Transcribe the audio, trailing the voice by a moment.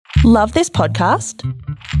Love this podcast?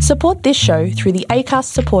 Support this show through the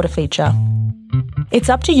Acast supporter feature. It's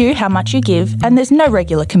up to you how much you give, and there's no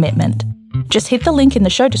regular commitment. Just hit the link in the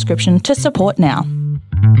show description to support now.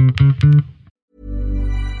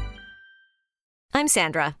 I'm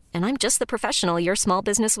Sandra, and I'm just the professional your small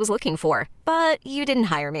business was looking for. But you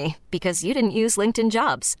didn't hire me because you didn't use LinkedIn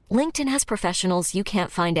Jobs. LinkedIn has professionals you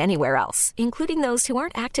can't find anywhere else, including those who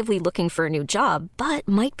aren't actively looking for a new job, but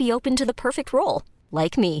might be open to the perfect role,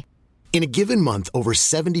 like me. In a given month, over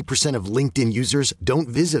 70% of LinkedIn users don't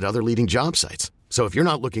visit other leading job sites. So if you're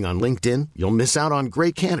not looking on LinkedIn, you'll miss out on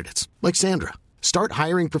great candidates like Sandra. Start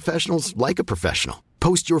hiring professionals like a professional.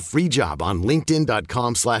 Post your free job on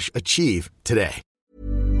linkedin.com/achieve today.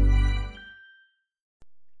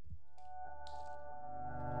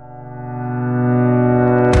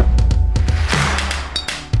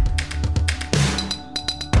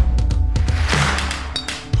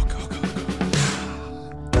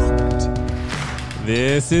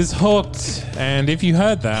 This is Hooked, and if you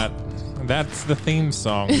heard that, that's the theme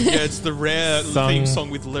song. Yeah, it's the rare Sung theme song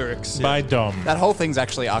with lyrics. Yeah. by Dom. That whole thing's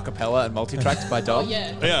actually a cappella and multi-tracked by Dom.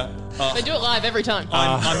 Yeah. Yeah. They do it live every time.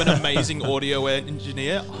 I'm an amazing audio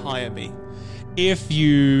engineer. Hire me. If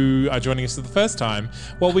you are joining us for the first time,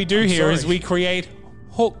 what we do here is we create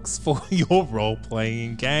hooks for your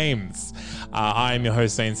role-playing games. I am your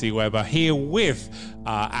host, Zane C. Weber, here with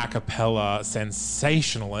a cappella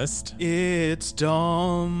sensationalist. It's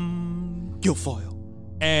Dom Guilfoyle.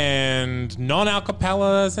 And non-a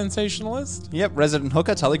cappella sensationalist. Yep, resident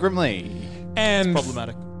hooker, Tully Grimley. And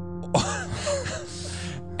Problematic.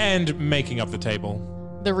 and making up the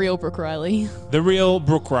table, The real Brooke Riley. the real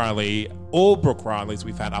Brooke Riley. All Brooke Rileys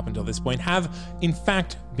we've had up until this point have, in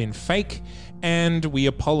fact, been fake, and we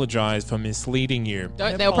apologize for misleading you.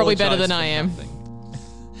 They were probably better than I am.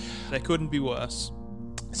 They couldn't be worse.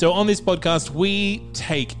 So on this podcast, we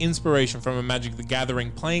take inspiration from a Magic the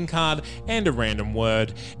Gathering playing card and a random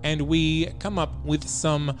word, and we come up with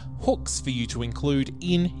some hooks for you to include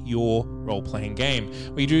in your role-playing game.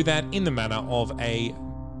 We do that in the manner of a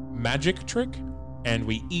magic trick, and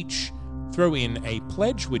we each throw in a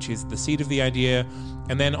pledge, which is the seed of the idea,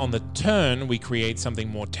 and then on the turn, we create something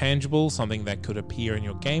more tangible, something that could appear in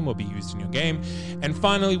your game or be used in your game. And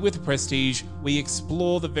finally, with Prestige, we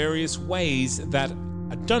explore the various ways that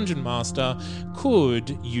a dungeon master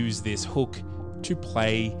could use this hook to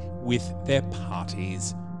play with their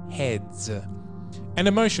party's heads and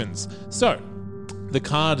emotions. So, the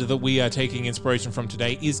card that we are taking inspiration from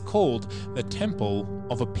today is called The Temple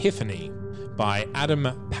of Epiphany by Adam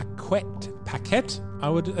Paquette, I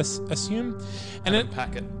would assume. And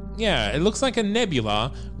Packet. Yeah, it looks like a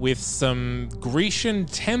nebula with some Grecian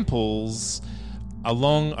temples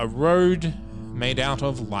along a road made out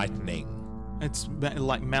of lightning. It's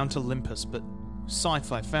like Mount Olympus, but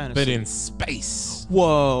sci-fi fantasy. But in space.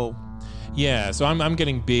 Whoa. Yeah, so I'm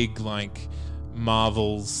getting big, like,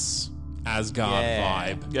 Marvel's Asgard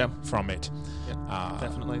vibe from it. Yeah,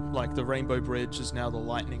 definitely. Like the Rainbow Bridge is now the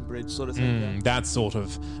Lightning Bridge sort of thing. That sort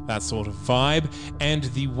of vibe. And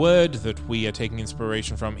the word that we are taking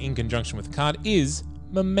inspiration from in conjunction with the card is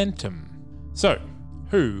momentum. So,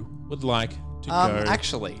 who would like to go?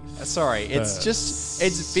 Actually, sorry, first?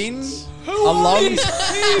 it's been a long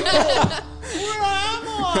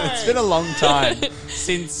It's been a long time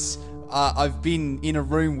since I've been in a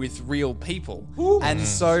room with real people. And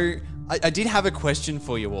so I did have a question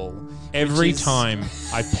for you all. Every time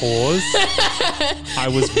I paused, I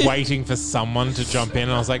was waiting for someone to jump in,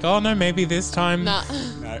 and I was like, "Oh no, maybe this time, Nah.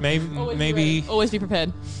 maybe." Always be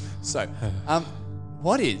prepared. So,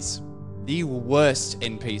 what is the worst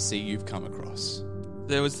NPC you've come across?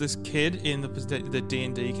 There was this kid in the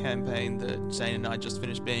D&D campaign that Zane and I just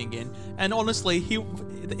finished being in, and honestly, he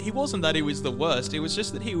wasn't that he was the worst. It was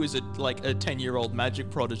just that he was a 10-year-old magic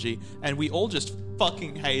prodigy, and we all just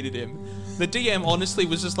fucking hated him. The DM honestly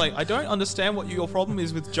was just like, I don't understand what your problem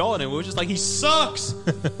is with John, and we were just like, he sucks.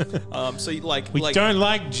 We don't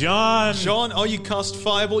like John. John, oh, you cast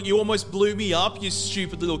Fireball, you almost blew me up, you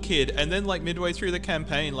stupid little kid. And then midway through the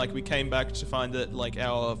campaign, we came back to find that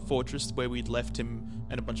our fortress where we'd left him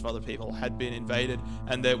and a bunch of other people had been invaded,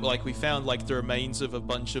 and that we found the remains of a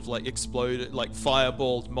bunch of exploded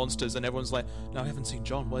fireballed monsters, and everyone's like, no, I haven't seen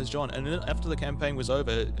John, where's John? And then after the campaign was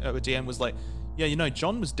over, our DM was like, yeah,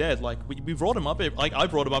 John was dead. We brought him up. I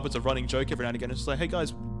brought him up as a running joke every now and again. It's just like, hey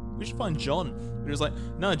guys, we should find John. And he was like,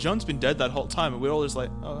 no, John's been dead that whole time. And we were all just like,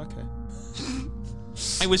 oh, okay.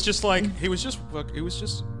 It was just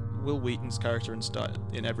Will Wheaton's character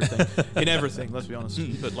in everything. In everything, let's be honest.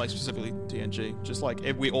 But like specifically TNG. Just like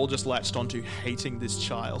we all just latched onto hating this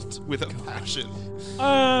child with a passion.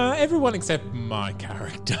 Everyone except my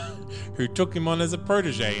character, who took him on as a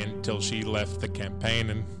protege until she left the campaign,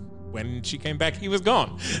 and when she came back, he was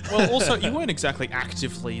gone. Well, also, you weren't exactly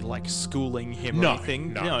actively like schooling him or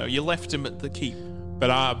anything. No. You left him at the keep.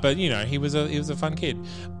 But he was a fun kid.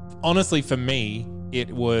 Honestly, for me, it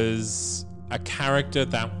was a character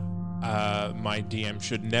that my DM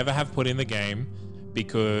should never have put in the game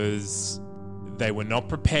because they were not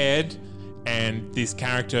prepared, and this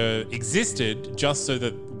character existed just so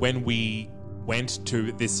that when we went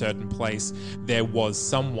to this certain place, there was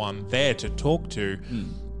someone there to talk to.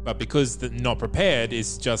 But because the not prepared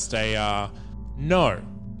is just a no.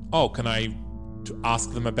 Oh, can I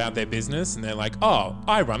ask them about their business? And they're like, oh,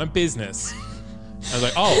 I run a business. I was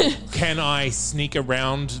like, oh, can I sneak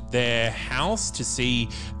around their house to see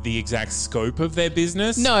the exact scope of their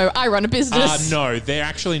business? No, I run a business. No, they're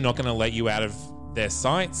actually not going to let you out of their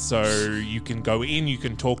sight. So you can go in, you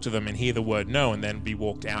can talk to them and hear the word no and then be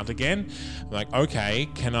walked out again. I'm like, okay,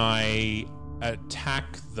 can I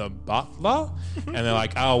attack the butler? And they're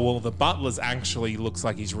like, oh, well, the butler's actually looks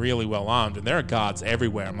like he's really well armed and there are guards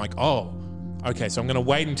everywhere. I'm like, oh, okay, so I'm going to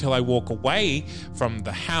wait until I walk away from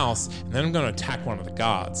the house and then I'm going to attack one of the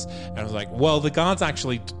guards. And I was like, well, the guards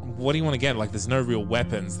actually, what do you want to get? Like, there's no real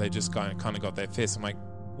weapons. They just kind of got their fists. I'm like,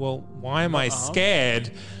 well, why am I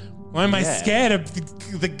scared? Why am I scared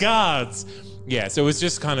of the guards? Yeah, so it was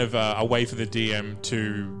just kind of a way for the DM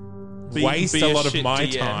to waste a lot of my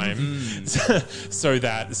time so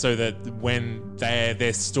that when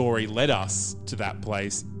their story led us to that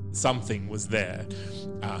place, something was there.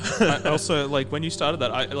 Also, like when you started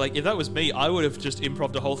that, if that was me, I would have just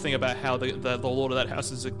improv the whole thing about how the lord of that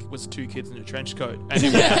house was two kids in a trench coat, and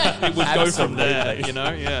it would go from there.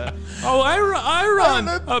 Yeah. Oh, I run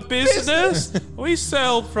a business. We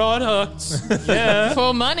sell products. Yeah,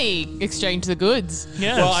 For money, exchange the goods.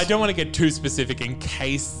 Yes. Well, I don't want to get too specific in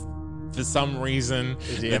case for some reason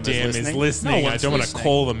the DM is listening. I don't want to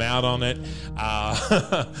call them out on it.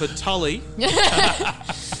 But Tully.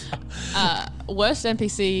 Worst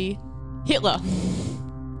NPC, Hitler.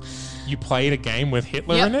 You played a game with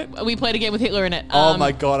Hitler in it? We played a game with Hitler in it. Oh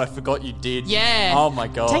my god, I forgot you did. Yeah. Oh my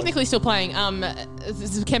god. Technically still playing.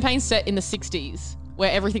 This is a campaign set in the 60s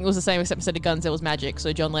where everything was the same except instead of guns there was magic.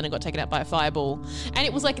 So John Lennon got taken out by a fireball. And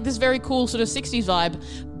it was like this very cool sort of 60s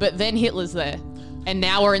vibe, but then Hitler's there. And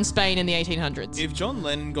now we're in Spain in the 1800s. If John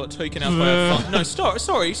Lennon got taken out by a fireball... No,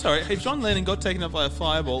 sorry. If John Lennon got taken out by a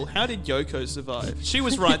fireball, how did Yoko survive? She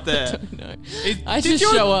was right there. I don't know. I just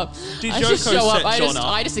show up. Did I Yoko just show up. set John up?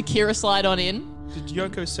 I just Akira slide on in. Did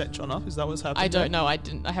Yoko set John up? Is that what's happening? I don't know. I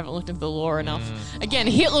haven't looked into the lore enough. Again,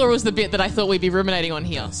 Hitler was the bit that I thought we'd be ruminating on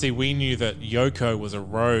here. See, we knew that Yoko was a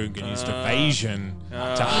rogue and used evasion to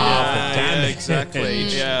halve the damage. Yeah, exactly.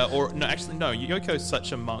 Yeah, or no, actually, no. Yoko's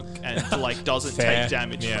such a monk and like doesn't take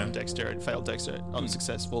damage from dexterity, failed dexterity,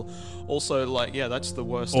 unsuccessful. Also, like, yeah, that's the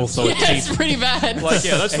worst. Also, It's pretty bad. like,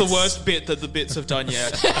 yeah, that's the worst bit that the bits have done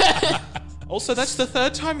yet. Also, that's the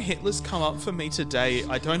third time Hitler's come up for me today.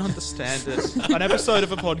 I don't understand it. An episode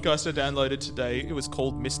of a podcast I downloaded today, it was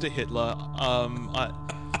called Mr. Hitler.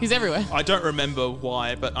 He's everywhere. I don't remember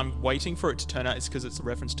why, but I'm waiting for it to turn out it's because it's a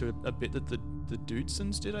reference to a bit that the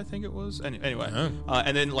Dudesons did, I think it was. Anyway,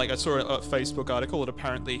 and then like I saw a Facebook article that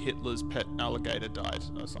apparently Hitler's pet alligator died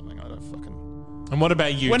or something. I don't fucking... And what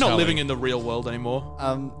about you, We're not Tully? living in the real world anymore.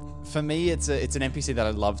 For me, it's an NPC that I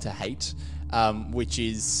love to hate, which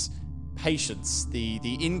is Patience, the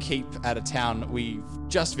innkeep at a town we've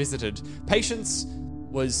just visited. Patience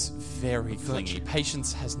was very clingy.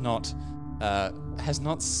 Patience has not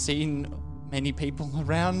seen many people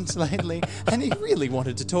around lately, and he really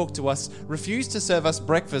wanted to talk to us. Refused to serve us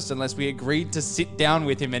breakfast unless we agreed to sit down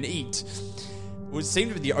with him and eat. It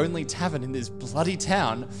seemed to be the only tavern in this bloody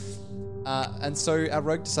town, and so our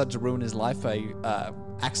rogue decided to ruin his life by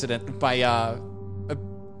accident by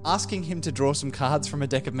asking him to draw some cards from a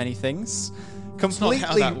deck of many things. Completely, not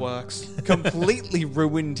how that works. Completely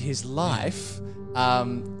ruined his life.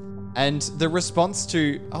 And the response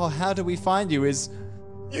to, oh, how do we find you is,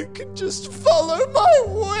 you can just follow my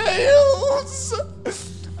whales.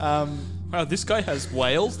 Wow, this guy has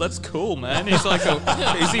whales? That's cool, man. He's like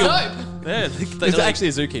is he He's actually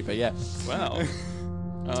a zookeeper, yeah. Wow.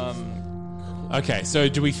 Okay, so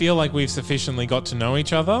do we feel like we've sufficiently got to know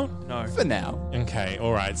each other? No. For now. Okay,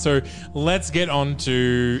 all right. So let's get on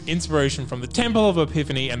to inspiration from the Temple of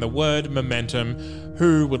Epiphany and the word momentum.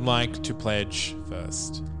 Who would like to pledge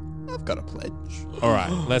first? I've got a pledge. All right,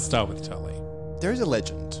 let's start with Tully. There is a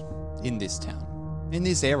legend in this town in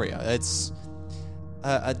this area. It's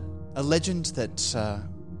a legend that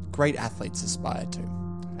great athletes aspire to.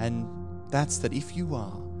 And that's that if you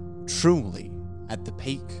are truly at the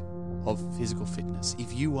peak of physical fitness,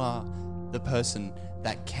 if you are the person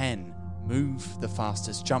that can move the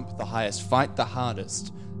fastest, jump the highest, fight the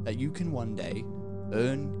hardest, that you can one day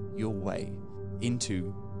earn your way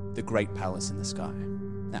into the great palace in the sky.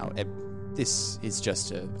 Now, this is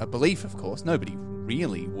just a belief, of course. Nobody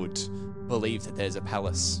really would believe that there's a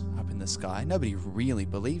palace up in the sky. Nobody really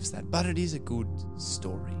believes that, but it is a good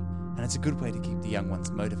story. And it's a good way to keep the young ones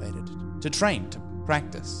motivated, to train, to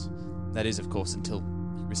practice. That is, of course, until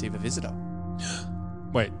you receive a visitor.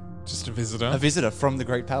 Wait, just a visitor? A visitor from the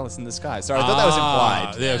great palace in the sky. Sorry, I thought that was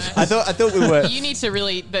implied. Yeah. I thought we were... You need to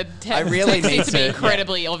really... I really text need needs to be to-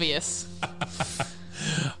 incredibly obvious.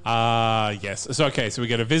 Yes. So, okay, so we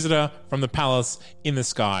get a visitor from the palace in the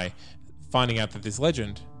sky, finding out that this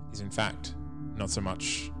legend is, in fact, not so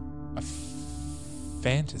much a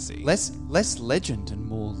fantasy. Less legend and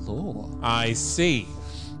more lore. I see.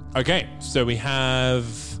 Okay, so we have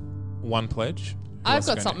one pledge. Who I've wants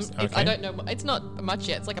to got go something. next? I don't know. It's not much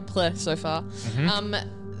yet. It's like a plur so far.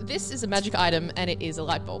 This is a magic item, and it is a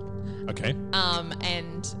light bulb. Okay.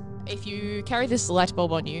 And if you carry this light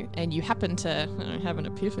bulb on you, and you happen to have an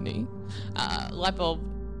epiphany, light bulb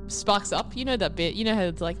sparks up. You know that bit. You know how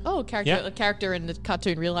it's like, oh, a character in the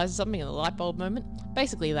cartoon realizes something in the light bulb moment.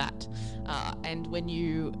 Basically that. And when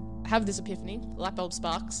you have this epiphany, the light bulb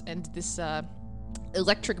sparks, and this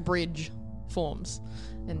electric bridge forms,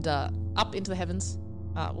 and up into the heavens.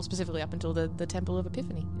 Well, specifically up until the Temple of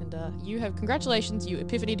Epiphany. And you have, congratulations, you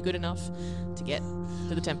epiphanied good enough to get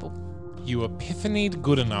to the temple. You epiphanied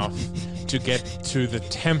good enough to get to the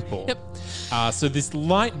temple. Yep. So this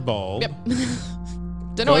light bulb... Yep.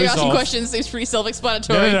 Don't know why you're goes asking off- questions, seems pretty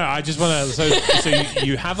self-explanatory. No, I just want to... So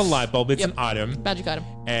you have a light bulb, it's Yep. an item. Magic item.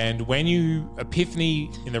 And when you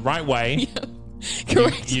epiphany in the right way,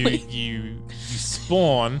 Correctly. you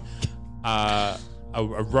spawn a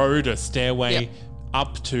road, a stairway... Yep.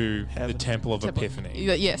 up to the Temple of Epiphany.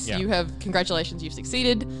 Yes, Yeah. you have, congratulations, you've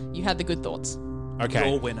succeeded. You had the good thoughts. Okay.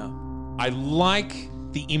 Your winner. I like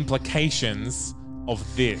the implications of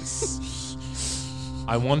this.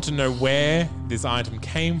 I want to know where this item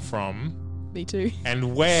came from Me too.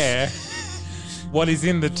 and what is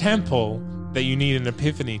in the temple that you need an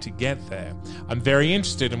epiphany to get there. I'm very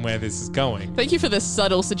interested in where this is going. Thank you for the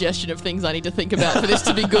subtle suggestion of things I need to think about for this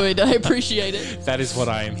to be good. I appreciate it. That is what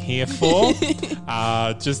I am here for.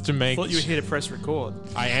 Just to make... Thought you were here to press record.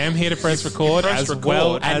 I am here to press record Press as record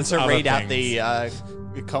well And as to other read out things.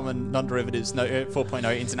 the common non-derivatives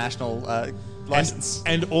 4.0 international license.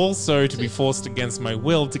 And also to be forced against my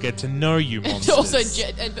will to get to know you monsters. Also,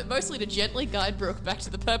 but mostly to gently guide Brooke back to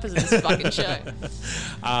the purpose of this fucking show.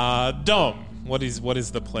 Dom, what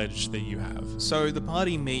is the pledge that you have? So the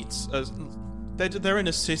party meets. They're in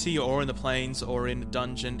a city or in the plains or in a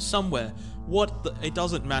dungeon somewhere. It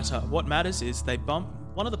doesn't matter. What matters is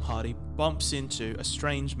one of the party bumps into a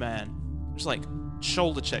strange man. Just like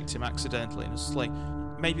shoulder checked him accidentally, and it's like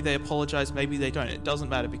maybe they apologize, maybe they don't. It doesn't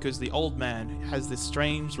matter because the old man has this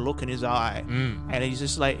strange look in his eye, and he's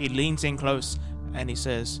just like he leans in close and he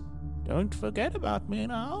says, "Don't forget about me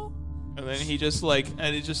now." And then he just like,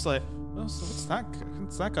 and it's just like, oh, so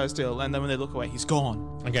what's that guy still? And then when they look away, he's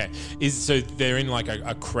gone. Okay. So they're in like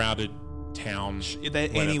a crowded town. They're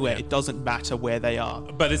anywhere. It doesn't matter where they are.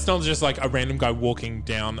 But it's not just like a random guy walking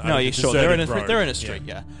down No, a yeah, sure. They're in a deserted street,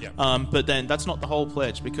 road. yeah. But then that's not the whole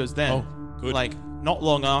pledge because then, good. like, not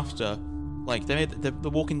long after, like they're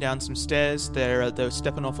walking down some stairs. They're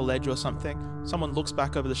stepping off a ledge or something. Someone looks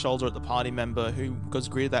back over the shoulder at the party member who was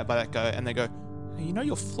greeted by that guy, and they go, hey, "You know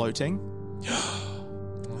you're floating."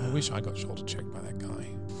 I wish I got shoulder checked by that guy.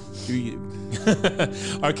 Do you?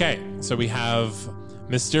 Okay, so we have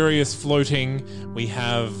mysterious floating, we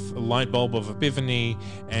have a light bulb of epiphany,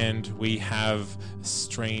 and we have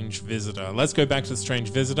strange visitor. Let's go back to the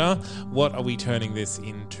strange visitor. What are we turning this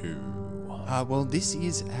into? Well, this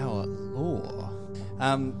is our law.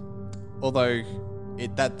 Although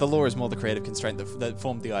the law is more the creative constraint that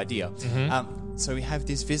formed the idea. So we have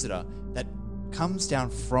this visitor that comes down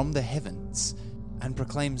from the heavens and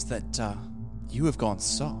proclaims that you have gone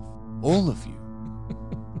soft, all of you.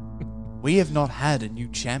 We have not had a new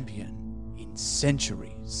champion in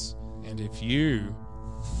centuries. And if you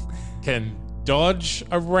can dodge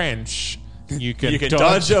a wrench, you can,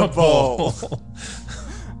 dodge a ball.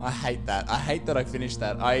 I hate that. I hate that I finished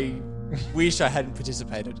that. I wish I hadn't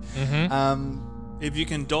participated. If you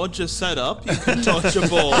can dodge a setup, you can dodge a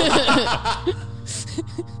ball.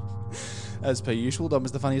 As per usual, Dom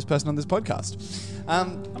is the funniest person on this podcast.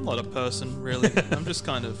 I'm not a person, really. I'm just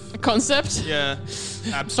kind of... Concept? Yeah.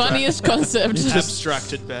 Abstract. Funniest concept.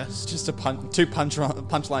 Abstract at best. Just two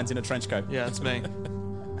punchlines in a trench coat. Yeah, that's me.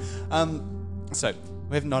 So,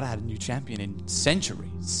 we have not had a new champion in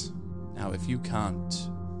centuries. Now, if you can't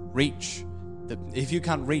reach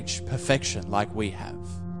perfection like we have,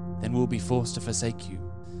 then we'll be forced to forsake you.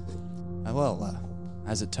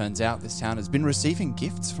 As it turns out, this town has been receiving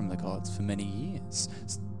gifts from the gods for many years.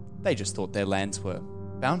 They just thought their lands were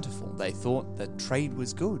bountiful. They thought that trade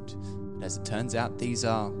was good. But as it turns out, these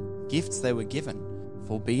are gifts they were given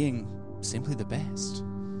for being simply the best.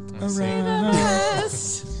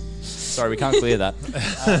 Sorry, we can't clear that.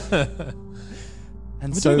 We're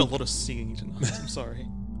doing a lot of singing tonight. I'm sorry.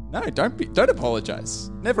 No, don't apologize.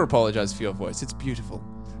 Never apologize for your voice. It's beautiful.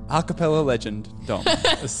 Acapella legend, Dom.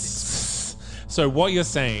 So what you're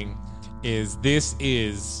saying is this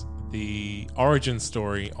is the origin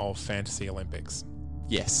story of Fantasy Olympics.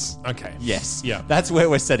 Yes. Okay. Yes. Yeah. That's where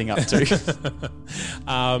we're setting up to.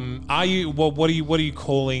 Are you? What are you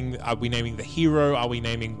calling? Are we naming the hero? Are we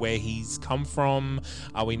naming where he's come from?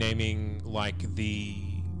 Are we naming like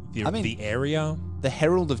the area? The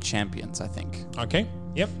Herald of Champions, I think. Okay.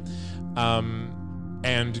 Yep.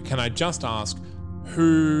 And can I just ask,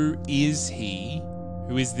 who is he?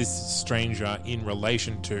 Who is this stranger in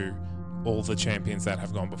relation to all the champions that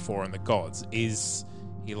have gone before and the gods? Is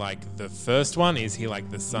he like the first one? Is he like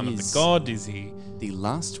the son of the god? Is he the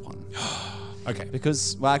last one? Okay.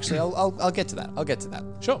 Because, well, actually, I'll get to that. I'll get to that.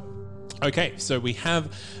 Sure. Okay, so we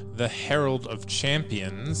have the Herald of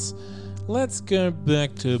Champions. Let's go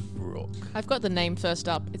back to Brooke. I've got the name first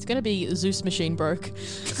up. It's going to be Zeus Machine Broke.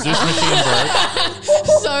 Zeus Machine Broke.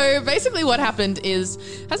 So basically what happened is,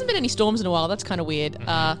 hasn't been any storms in a while. That's kind of weird.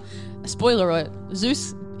 Spoiler alert,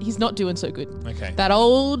 Zeus, he's not doing so good. Okay. That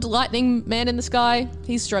old lightning man in the sky,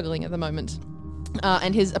 he's struggling at the moment.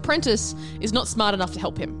 And his apprentice is not smart enough to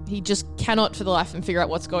help him. He just cannot for the life of him figure out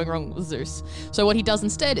what's going wrong with Zeus. So what he does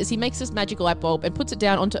instead is he makes this magical light bulb and puts it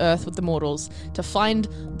down onto Earth with the mortals to find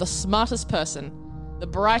the smartest person, the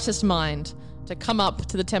brightest mind, to come up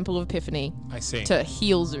to the Temple of Epiphany. I see. To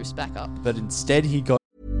heal Zeus back up. But instead he got...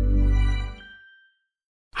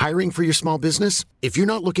 Hiring for your small business? If you're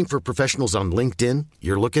not looking for professionals on LinkedIn,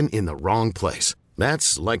 you're looking in the wrong place.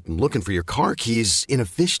 That's like looking for your car keys in a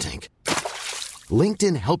fish tank.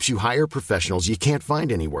 LinkedIn helps you hire professionals you can't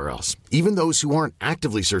find anywhere else, even those who aren't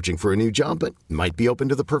actively searching for a new job but might be open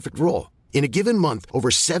to the perfect role. In a given month, over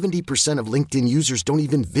 70% of LinkedIn users don't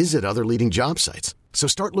even visit other leading job sites. So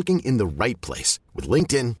start looking in the right place. With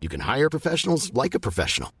LinkedIn, you can hire professionals like a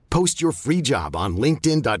professional. Post your free job on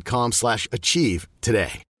linkedin.com/achieve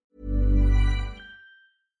today.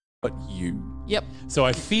 But you. Yep. So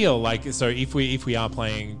I feel like, so if we are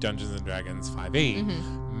playing Dungeons and Dragons 5e,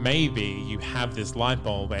 maybe you have this light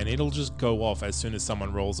bulb and it'll just go off as soon as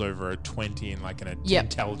someone rolls over a 20 in like an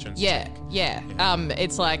intelligence check. Yeah.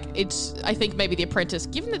 It's like, I think maybe the apprentice,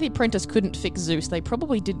 given that the apprentice couldn't fix Zeus, they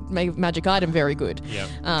probably did make magic item very good. Yeah.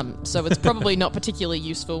 So it's probably not particularly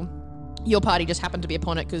useful. Your party just happened to be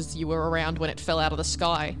upon it because you were around when it fell out of the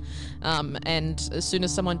sky. And as soon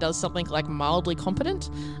as someone does something like mildly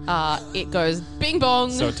competent, it goes bing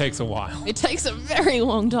bong. So it takes a while. It takes a very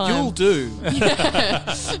long time. You'll do.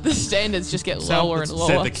 The standards just get lower and lower.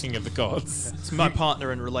 Said the king of the gods. It's my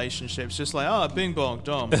partner in relationships. Just like, bing bong,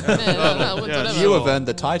 Dom. Whatever. You have earned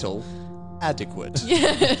the title adequate.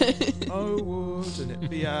 Oh, wouldn't it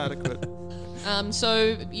be adequate?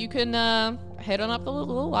 So you can head on up the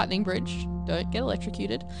little lightning bridge. Don't get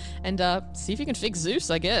electrocuted. And see if you can fix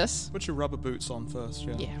Zeus, I guess. Put your rubber boots on first,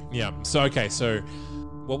 yeah. Yeah. So, okay. So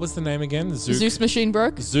what was the name again? Zeus Machine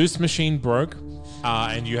Broke. Zeus Machine Broke.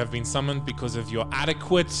 And you have been summoned because of your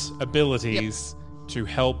adequate abilities to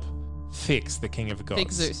help fix the king of the gods.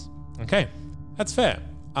 Fix Zeus. Okay. That's fair.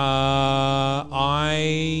 I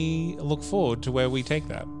look forward to where we take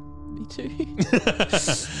that. Me too.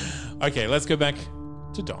 Okay, let's go back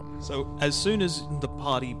to Dom. So as soon as the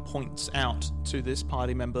party points out to this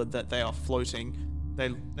party member that they are floating, they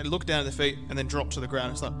look down at their feet and then drop to the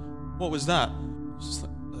ground. It's like, what was that? It's just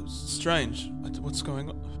like, that was strange. What's going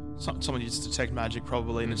on? Someone used to detect magic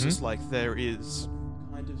probably, and it's just like there is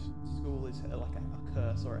kind of school is like a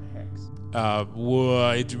curse or a hex.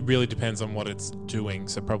 It really depends on what it's doing.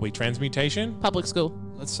 So probably transmutation. Public school.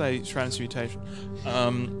 Let's say transmutation.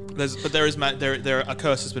 There a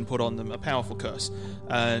curse has been put on them, a powerful curse,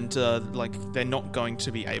 and they're not going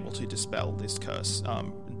to be able to dispel this curse.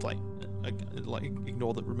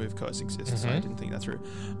 Ignore that remove curse exists. I didn't think that through.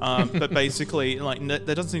 But basically,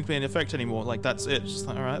 there doesn't seem to be an effect anymore. Like that's it. It's just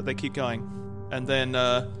like, all right, they keep going, and then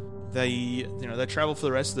they travel for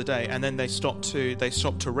the rest of the day, and then they stop to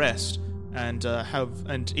rest and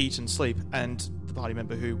and eat and sleep. And the party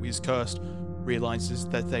member who is cursed realizes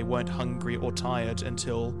that they weren't hungry or tired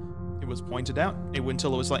until it was pointed out.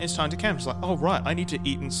 Until it was like, it's time to camp. It's like, oh right, I need to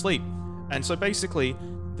eat and sleep. And so basically,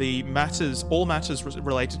 all matters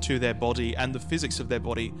related to their body and the physics of their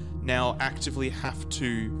body now actively have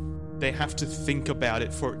to think about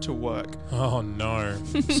it for it to work. Oh no.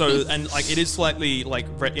 So, and like it is slightly like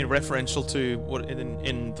referential to what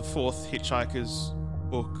in the fourth Hitchhiker's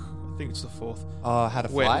book. I think it's the fourth. How to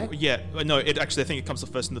Fly? I think it comes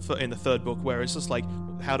first in the third book, where it's just like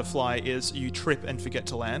How to Fly is you trip and forget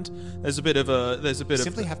to land. There's a bit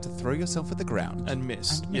Simply have to throw yourself at the ground and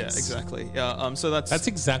miss. Yeah, exactly. Yeah. So that's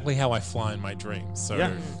exactly how I fly in my dreams. So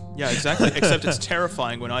yeah, exactly. Except it's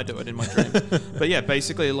terrifying when I do it in my dream. But yeah,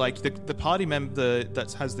 basically, like the party member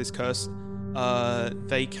that has this curse,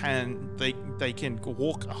 they can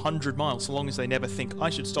walk 100 miles so long as they never think I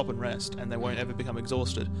should stop and rest, and they won't ever become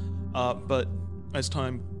exhausted. But as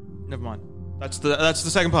time, never mind. That's the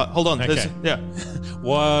second part. Hold on. Okay.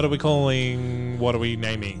 What are we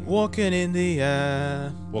naming? Walking in the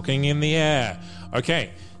air. Walking in the air.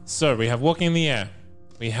 Okay, so we have Walking in the Air.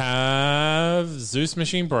 We have Zeus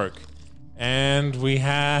Machine Broke. And we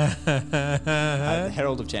have... the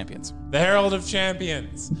Herald of Champions. The Herald of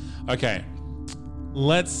Champions. Okay,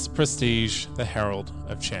 let's prestige the Herald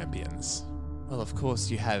of Champions. Well, of course,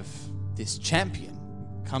 you have this champion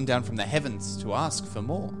come down from the heavens to ask for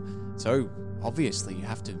more. So, obviously, you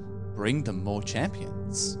have to bring them more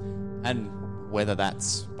champions. And whether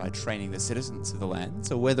that's by training the citizens of the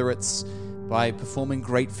lands, or whether it's by performing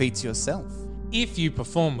great feats yourself. If you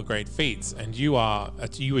perform the great feats and you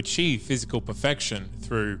achieve physical perfection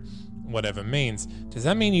through whatever means, does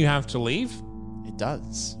that mean you have to leave? It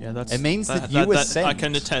does. Yeah, it means that you ascend. I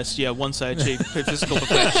can attest. Yeah, once I achieve physical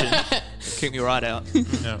perfection, kick me right out.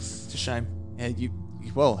 Yeah. It's a shame. Yeah,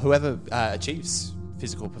 whoever achieves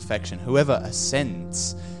physical perfection, whoever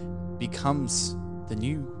ascends, becomes the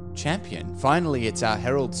new champion. Finally, it's our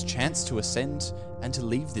herald's chance to ascend and to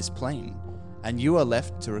leave this plane, and you are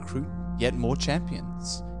left to recruit yet more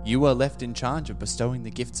champions. You are left in charge of bestowing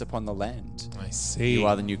the gifts upon the land. I see. You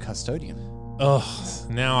are the new custodian. Oh,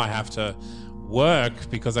 now I have to work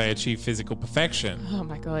because I achieve physical perfection. Oh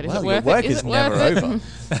my god, is well, it worth your work it? is never over.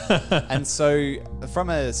 And so, from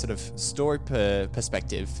a sort of story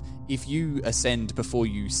perspective, if you ascend before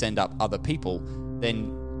you send up other people,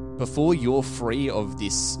 then before you're free of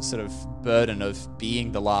this sort of burden of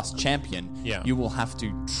being the last champion, you will have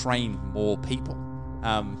to train more people.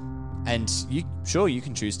 And you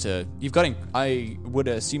can choose to. I would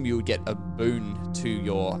assume you would get a boon to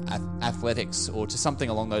your athletics or to something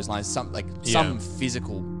along those lines, some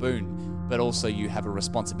physical boon. But also you have a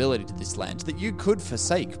responsibility to this land that you could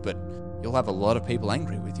forsake, but you'll have a lot of people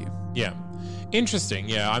angry with you. Yeah, interesting.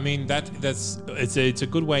 Yeah, I mean it's a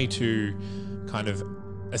good way to kind of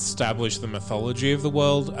establish the mythology of the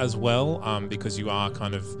world as well, because you are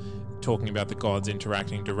kind of talking about the gods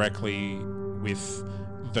interacting directly with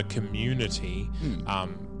the community,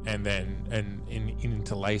 and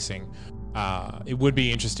interlacing. It would be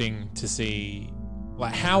interesting to see,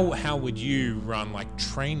 like, how would you run like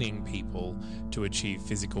training people to achieve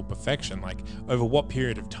physical perfection? Like, over what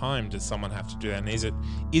period of time does someone have to do that? And is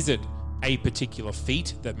it a particular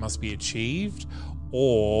feat that must be achieved,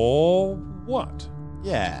 or what?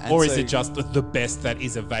 Yeah. Or is it just the best that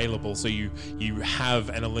is available? So you have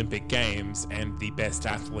an Olympic Games and the best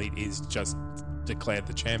athlete is just declared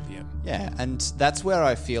the champion. Yeah, and that's where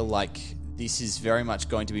I feel like this is very much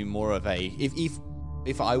going to be more of a...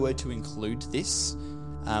 If I were to include this,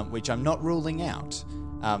 which I'm not ruling out,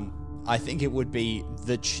 I think it would be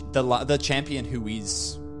the champion who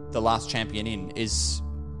is the last champion is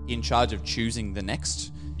in charge of choosing the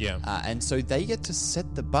next. Yeah. And so they get to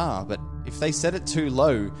set the bar, but if they set it too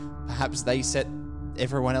low, perhaps they set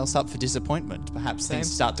everyone else up for disappointment. Perhaps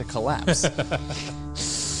things start to collapse.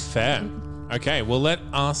 Fair. Okay, well, let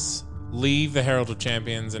us leave the Herald of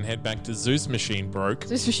Champions and head back to Zeus Machine Broke.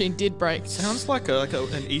 Zeus Machine did break. Sounds like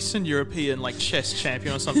an Eastern European chess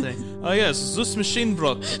champion or something. Oh yes, Zeus Machine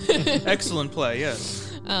Broke. Excellent play.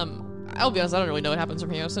 Yes. I'll be honest, I don't really know what happens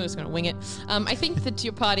from here, so I'm just going to wing it. I think that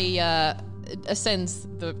your party ascends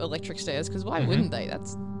the electric stairs, because why wouldn't they?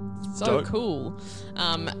 That's so dope. Cool.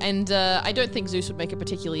 And I don't think Zeus would make it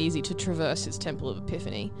particularly easy to traverse his Temple of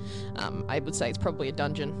Epiphany. I would say it's probably a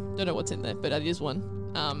dungeon. Don't know what's in there, but it is one.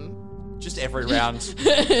 Just every round.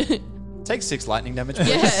 Take 6 lightning damage,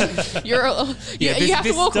 please. Yeah, you have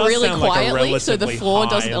to walk really quietly so the floor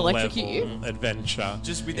doesn't electrocute you. Adventure.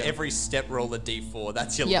 Just with every step roll a d4.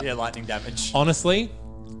 That's your lightning damage. Honestly,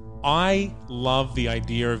 I love the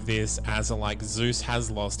idea of this as a like Zeus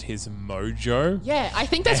has lost his mojo. Yeah, I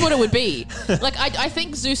think that's what it would be. Like, I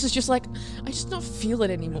think Zeus is just like, I just don't feel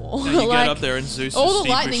it anymore. You like, get up there and Zeus all is the Steve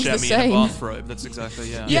lightning's the Buscemi in same. a bathrobe. That's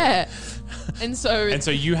exactly, Yeah. And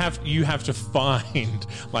so you have to find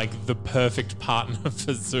like the perfect partner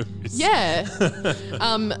for Zeus. yeah.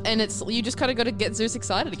 And it's you just kind of got to get Zeus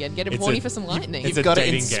excited again, get him It's horny a- for some lightning. it's You've a got to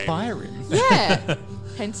dating game. inspire him. Yeah.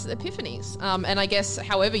 Hence epiphanies. And I guess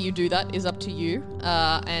however you do that is up to you.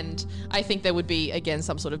 And I think there would be, again,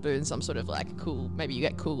 some sort of boon, some sort of like cool, maybe you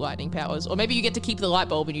get cool lightning powers. Or maybe you get to keep the light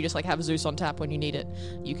bulb and you just like have Zeus on tap when you need it.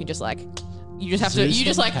 You can just like, you just have Zeus to, you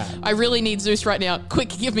just on like, tap. I really need Zeus right now. Quick,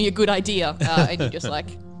 give me a good idea. And you just like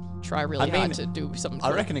try really I mean, hard to do something I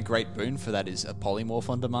cool. reckon a great boon for that is a polymorph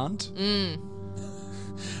on demand.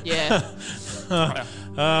 Yeah.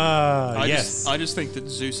 Yes. I just think that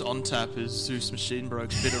Zeus on tap is Zeus Machine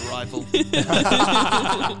Broke's bitter rival.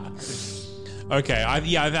 Okay.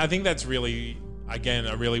 I think that's really, again,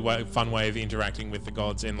 a really fun way of interacting with the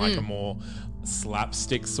gods in like a more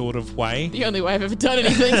slapstick sort of way. The only way I've ever done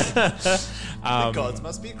anything. The gods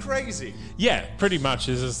must be crazy. Yeah, pretty much.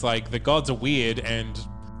 It's just like the gods are weird and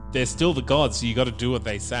they're still the gods, so you got to do what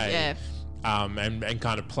they say. Yeah. And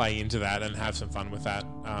kind of play into that and have some fun with that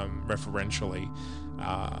referentially.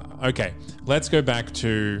 Okay, let's go back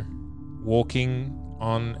to walking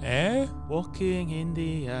on air. Walking in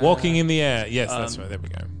the air. Walking in the air. Yes, that's right. There we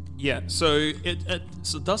go. Yeah, so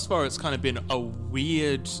so thus far it's kind of been a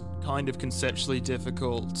weird, kind of conceptually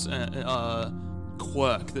difficult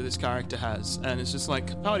quirk that this character has, and it's just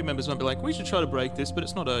like party members might be like, we should try to break this, but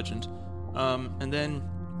it's not urgent. And then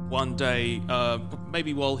one day,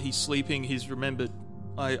 maybe while he's sleeping, he's remembered.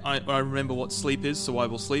 I remember what sleep is, so I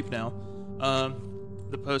will sleep now.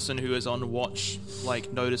 The person who is on watch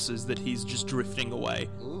like notices that he's just drifting away.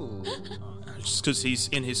 Just because he's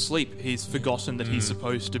in his sleep, he's forgotten that he's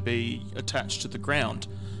supposed to be attached to the ground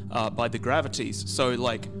by the gravities. So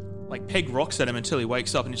like Peg rocks at him until he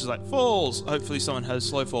wakes up and he's just like, falls. Hopefully someone has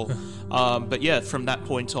slow fall. But yeah, from that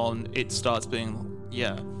point on, it starts being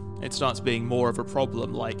more of a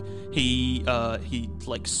problem. Like he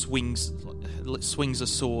like swings a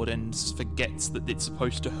sword and forgets that it's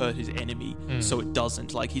supposed to hurt his enemy, so it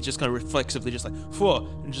doesn't. Like he just kind of reflexively just like, whoa,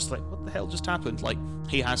 and just like, what the hell just happened? Like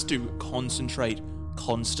he has to concentrate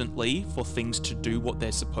constantly for things to do what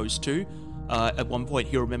they're supposed to. At one point,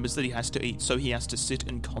 he remembers that he has to eat, so he has to sit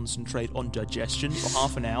and concentrate on digestion for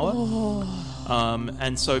half an hour.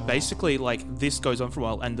 And so basically, like this goes on for a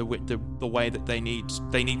while, and the way that they need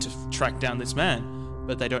to track down this man,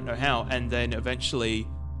 but they don't know how. And then eventually,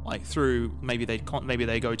 like through maybe they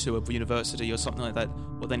go to a university or something like that.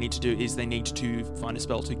 What they need to do is they need to find a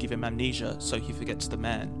spell to give him amnesia, so he forgets the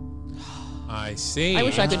man. I see. I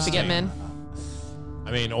wish I could forget men.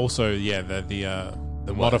 I mean, also, yeah,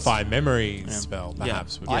 the modify memory spell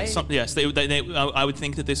perhaps would be. Yes, I would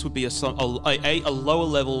think that this would be a lower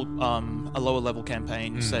level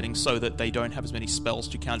campaign setting, so that they don't have as many spells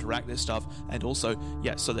to counteract this stuff, and also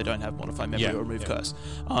so they don't have modify memory or remove curse.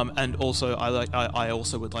 And also I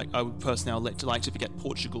would personally like to forget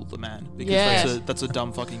Portugal the man, because that's a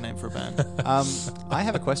dumb fucking name for a band. I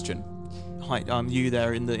have a question. Hi, you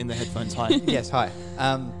there in the headphones. Hi. Yes, hi.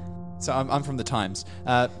 So I'm from the Times.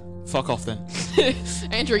 Fuck off then.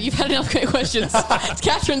 Andrew, you've had enough great questions. It's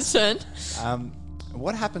Catherine's turn.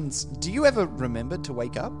 What happens? Do you ever remember to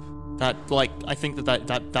wake up? That I think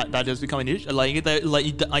that does become an issue. I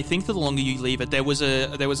think that the longer you leave it, there was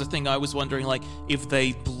a thing I was wondering, like if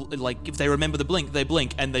they remember the blink, they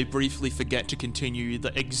blink and they briefly forget to continue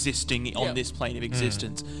the existing on this plane of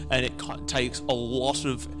existence, and it takes a lot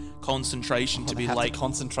of concentration to be like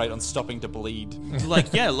concentrate on stopping to bleed.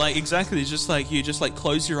 Exactly. It's just like you just like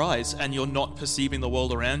close your eyes and you're not perceiving the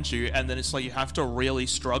world around you, and then it's like you have to really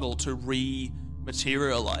struggle to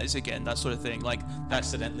materialize again, that sort of thing. Like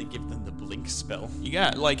Accidentally give them the blink spell.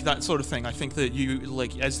 Yeah, like that sort of thing. I think that you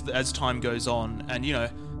like as time goes on, and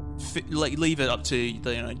leave it up to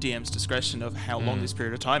the DM's discretion of how long this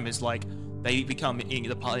period of time is. Like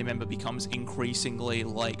the party member becomes increasingly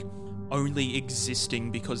like only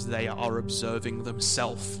existing because they are observing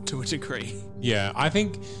themselves to a degree. Yeah, I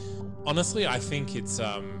think honestly, it's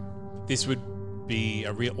this would be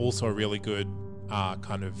also a really good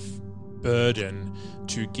kind of burden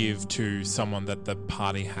to give to someone that the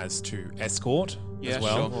party has to escort as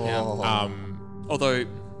well. Sure. Yeah. Although,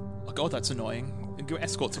 oh god, that's annoying. Your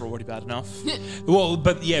escorts are already bad enough. Well,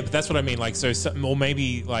 but that's what I mean. Like, or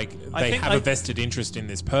maybe like they have a vested interest in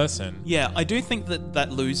this person. Yeah, I do think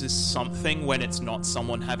that loses something when it's not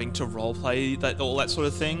someone having to roleplay all that sort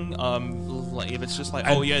of thing. Like if it's just like,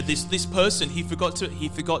 oh yeah, this person he forgot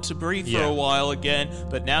to breathe for a while again,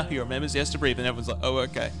 but now he remembers he has to breathe, and everyone's like, oh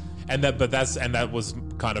okay. And that was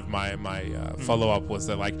kind of my follow up was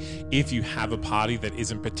that like if you have a party that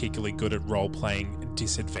isn't particularly good at role playing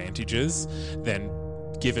disadvantages, then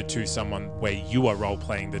give it to someone where you are role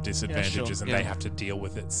playing the disadvantages and they have to deal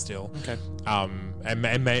with it still. Okay. And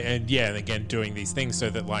again doing these things so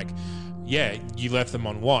that like you left them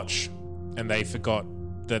on watch and they forgot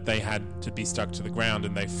that they had to be stuck to the ground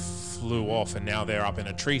and they flew off and now they're up in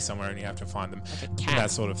a tree somewhere and you have to find them. Like that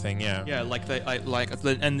sort of thing, yeah. Yeah, like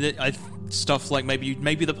stuff like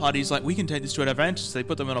maybe the party's like, we can take this to an advantage. So they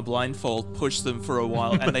put them on a blindfold, push them for a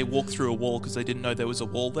while, and they walk through a wall because they didn't know there was a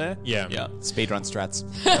wall there. Yeah. Speedrun strats.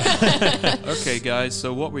 Okay, guys,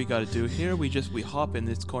 so what we got to do here, we hop in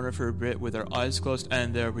this corner for a bit with our eyes closed,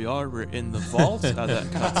 and there we are. We're in the vault. That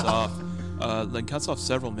cuts off. Then cuts off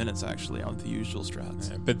several minutes actually on the usual strats.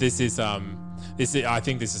 Yeah, but this is I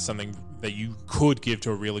think this is something that you could give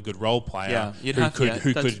to a really good role player who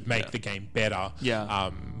could make the game better.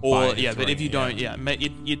 Yeah. But if you don't,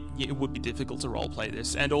 it would be difficult to role play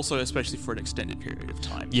this, and also especially for an extended period of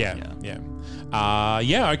time.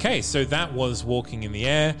 Okay, so that was Walking in the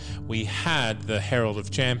Air. We had the Herald of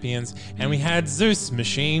Champions, and we had Zeus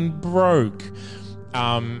Machine Broke.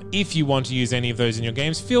 If you want to use any of those in your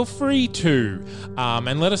games, feel free to,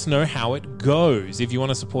 and let us know how it goes. If you want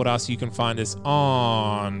to support us, you can find us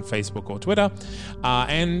on Facebook or Twitter,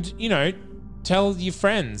 and tell your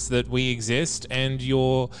friends that we exist, and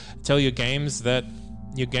tell your game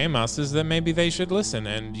masters that maybe they should listen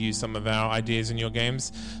and use some of our ideas in your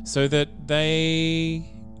games so that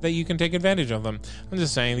you can take advantage of them. I'm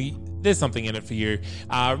just saying, there's something in it for you.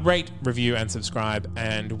 Rate, review, and subscribe.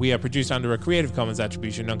 And we are produced under a Creative Commons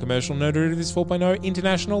Attribution, Non-Commercial, No Derivatives 4.0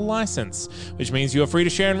 international license, which means you are free to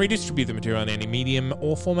share and redistribute the material in any medium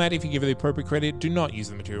or format. If you give it the appropriate credit, do not use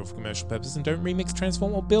the material for commercial purposes, and don't remix,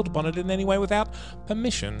 transform, or build upon it in any way without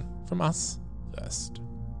permission from us first.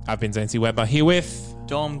 I've been Zancy Weber, here with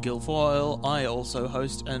Dom Guilfoyle. I also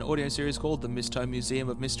host an audio series called The Misto Museum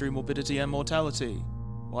of Mystery, Morbidity, and Mortality.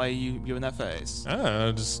 Why are you giving that face?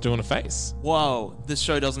 Just doing a face. Wow, this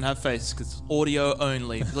show doesn't have faces because it's audio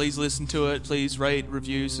only. Please listen to it. Please rate,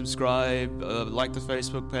 review, subscribe, like the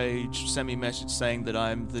Facebook page, send me a message saying that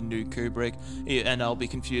I'm the new Kubrick, and I'll be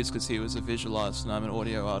confused because he was a visual artist and I'm an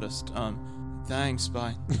audio artist. Thanks,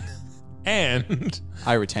 bye. And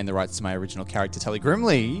I retain the rights to my original character, Telly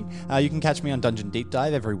Grimley. You can catch me on Dungeon Deep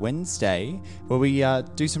Dive every Wednesday, where we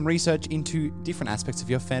do some research into different aspects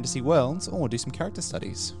of your fantasy worlds, or do some character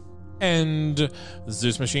studies. And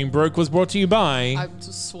Zeus Machine Broke was brought to you by... I'm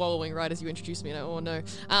just swallowing right as you introduced me. No.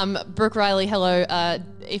 Brooke Riley, hello.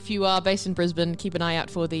 If you are based in Brisbane, keep an eye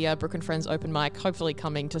out for the Brooke and Friends open mic, hopefully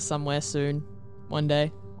coming to somewhere soon. One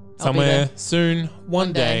day. Somewhere soon.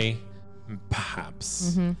 One day.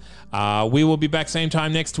 Perhaps. Mm-hmm. We will be back same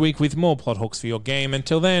time next week with more plot hooks for your game.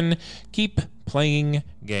 Until then, keep playing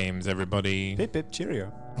games, everybody. Pip pip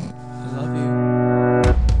cheerio. I love you.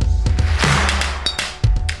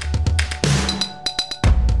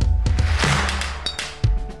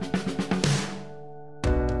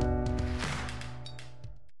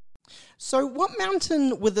 So what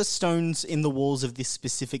mountain were the stones in the walls of this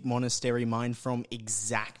specific monastery mined from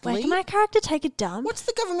exactly? Wait, can my character take a dump? What's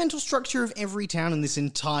the governmental structure of every town in this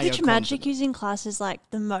entire Which continent? magic using class is like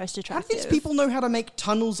the most How attractive? do these people know how to make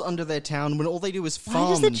tunnels under their town when all they do is farm? Why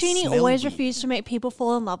does the and genie smell always weird? refuse to make people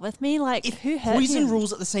fall in love with me? Like, who hurt Poison him?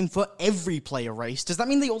 rules are the same for every player race. Does that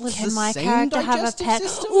mean they all have Can the my same character have a digestive pet?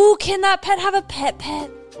 system? Ooh, can that pet have a pet?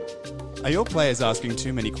 Are your players asking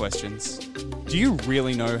too many questions? Do you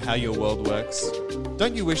really know how your world works?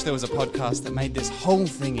 Don't you wish there was a podcast that made this whole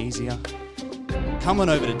thing easier? Come on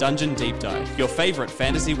over to Dungeon Deep Dive, your favourite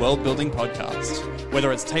fantasy world-building podcast.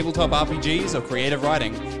 Whether it's tabletop RPGs or creative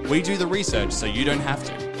writing, we do the research so you don't have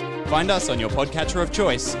to. Find us on your podcatcher of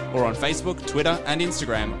choice or on Facebook, Twitter and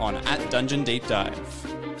Instagram on @DungeonDeepDive.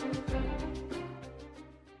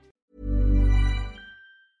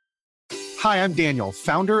 Hi, I'm Daniel,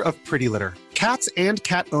 founder of Pretty Litter. Cats and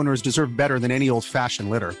cat owners deserve better than any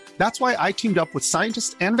old-fashioned litter. That's why I teamed up with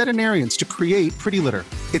scientists and veterinarians to create Pretty Litter.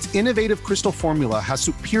 Its innovative crystal formula has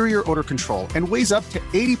superior odor control and weighs up to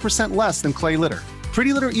 80% less than clay litter.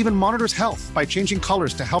 Pretty Litter even monitors health by changing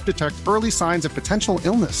colors to help detect early signs of potential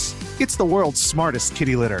illness. It's the world's smartest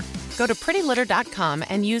kitty litter. Go to prettylitter.com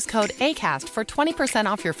and use code ACAST for 20%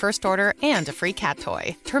 off your first order and a free cat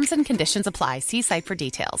toy. Terms and conditions apply. See site for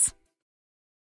details.